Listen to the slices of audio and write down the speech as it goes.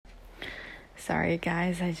Sorry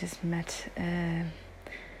guys, I just met an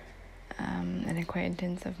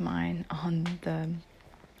acquaintance of mine on the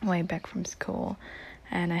way back from school,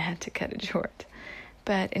 and I had to cut it short.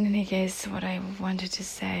 But in any case, what I wanted to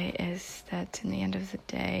say is that in the end of the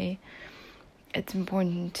day, it's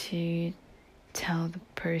important to tell the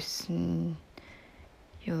person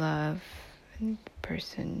you love and the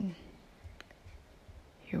person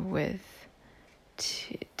you're with,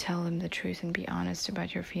 to tell them the truth and be honest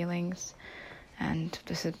about your feelings. And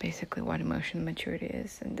this is basically what emotional maturity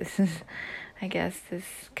is. And this is, I guess, this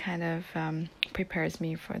kind of prepares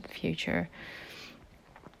me for the future,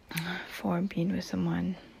 for being with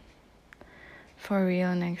someone for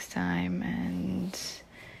real next time, and,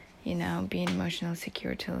 being emotionally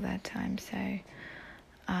secure till that time. So,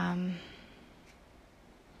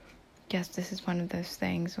 yes, this is one of those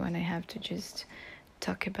things when I have to just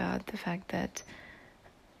talk about the fact that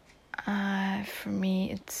for me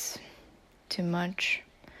it's too much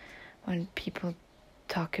when people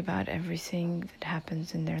talk about everything that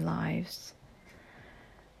happens in their lives.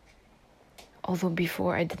 Although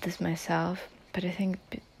before I did this myself, but I think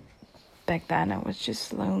back then I was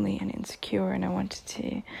just lonely and insecure, and I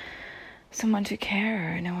wanted someone to care,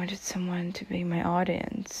 and I wanted someone to be my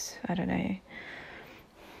audience. I don't know.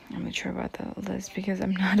 I'm not sure about all this because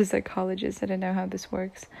I'm not a psychologist. I don't know how this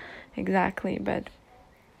works exactly, but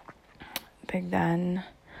back then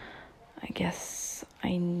I guess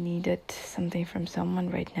I needed something from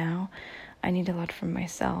someone. Right now I need a lot from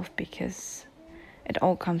myself, because it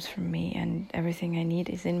all comes from me, and everything I need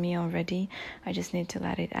is in me already. I just need to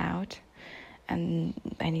let it out, and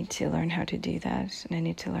I need to learn how to do that, and I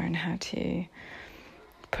need to learn how to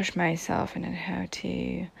push myself, and how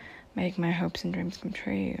to make my hopes and dreams come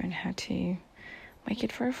true, and how to make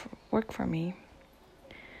it work for me.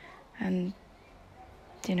 And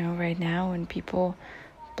right now when people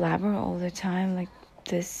blabber all the time like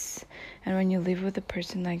this, and when you live with a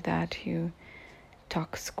person like that who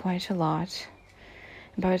talks quite a lot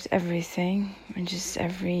about everything, and just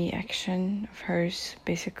every action of hers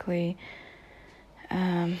basically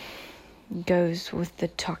goes with the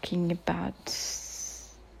talking about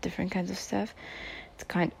different kinds of stuff, it's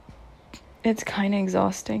kind of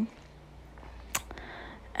exhausting,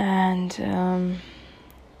 and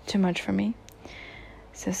too much for me.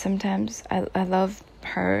 So sometimes I love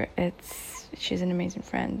her. She's an amazing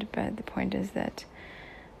friend, but the point is that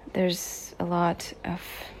there's a lot of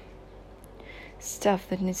stuff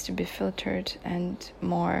that needs to be filtered, and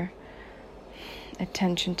more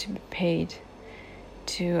attention to be paid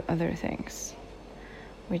to other things,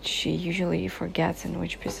 which she usually forgets, and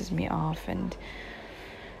which pisses me off. And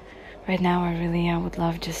right now I would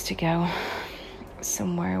love just to go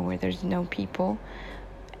somewhere where there's no people,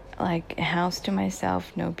 like a house to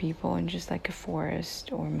myself, no people, and just like a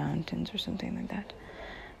forest or mountains or something like that.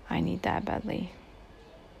 I need that badly.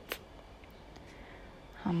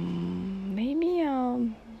 Maybe I'll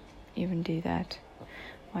even do that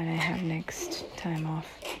when I have next time off.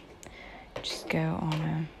 Just go on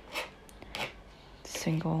a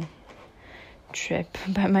single trip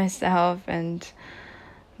by myself, and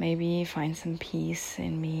maybe find some peace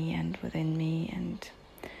in me and within me, and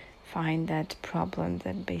find that problem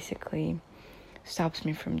that basically stops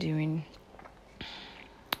me from doing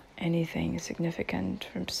anything significant,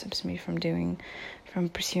 stops me from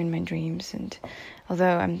pursuing my dreams. And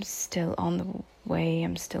although I'm still on the way,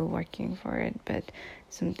 I'm still working for it, but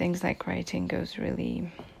some things like writing goes really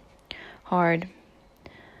hard,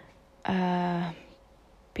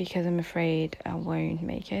 because I'm afraid I won't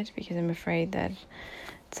make it, because I'm afraid that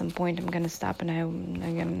at some point I'm gonna stop and I'm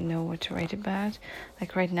not gonna know what to write about.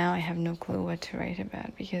 Like right now I have no clue what to write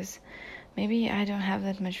about, because maybe I don't have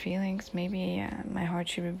that much feelings. Maybe my heart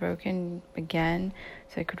should be broken again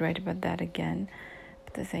so I could write about that again.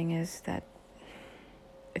 But the thing is that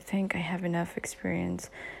I think I have enough experience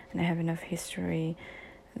and I have enough history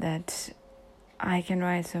that I can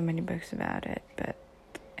write so many books about it. But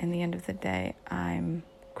in the end of the day, I'm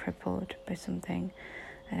crippled by something,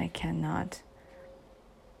 and I cannot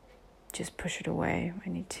just push it away. I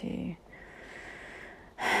need to,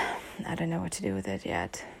 I don't know what to do with it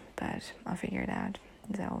yet, but I'll figure it out,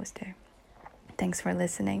 as I always do. Thanks for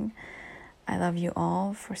listening. I love you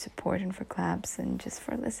all for support and for claps, and just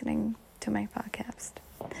for listening to my podcast.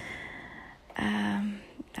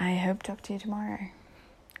 I hope to talk to you tomorrow.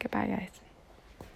 Goodbye, guys.